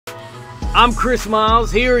I'm Chris Miles.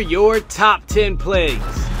 Here are your top 10 plays.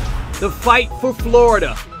 The fight for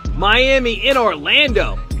Florida. Miami in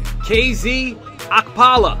Orlando. KZ,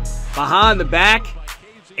 Okpala, behind the back,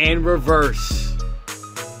 and reverse.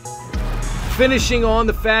 Finishing on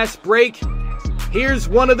the fast break, here's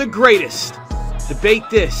one of the greatest. Debate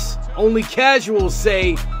this. Only casuals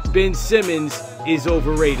say Ben Simmons is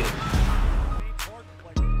overrated.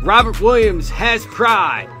 Robert Williams has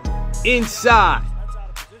pride inside,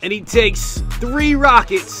 and he takes 3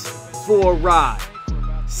 Rockets for a ride.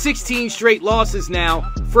 16 straight losses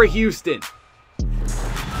now for Houston.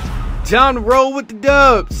 Time to roll with the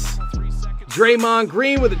Dubs. Draymond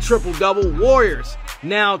Green with a triple-double. Warriors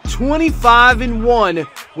now 25-1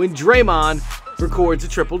 when Draymond records a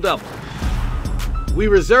triple-double. We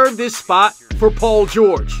reserve this spot for Paul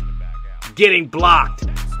George. Getting blocked.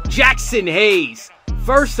 Jackson Hayes.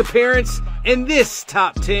 First appearance in this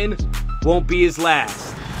top 10 won't be his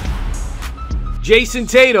last. Jason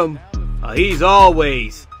Tatum, he's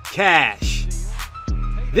always cash.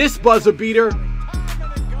 This buzzer beater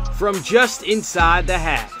from just inside the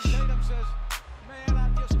hash.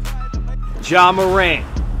 Ja Morant,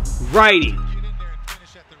 righty,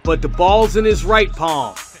 but the ball's in his right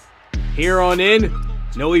palm. Here on in,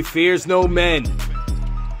 no, he fears no men.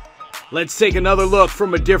 Let's take another look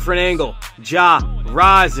from a different angle. Ja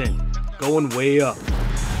rising, going way up.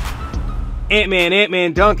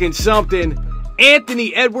 Ant-Man dunking something.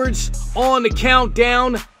 Anthony Edwards on the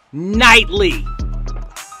countdown nightly.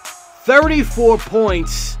 34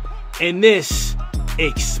 points in this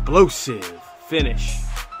explosive finish.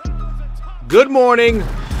 Good morning,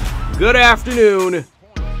 good afternoon,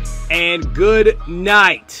 and good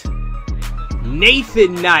night.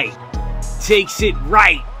 Nathan Knight takes it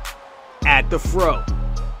right at the fro.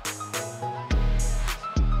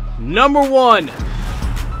 Number 1.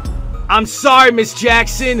 I'm sorry, Miss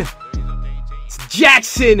Jackson. It's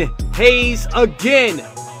Jackson Hayes again.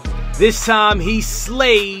 This time he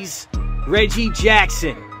slays Reggie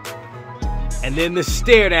Jackson. And then the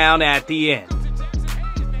stare down at the end.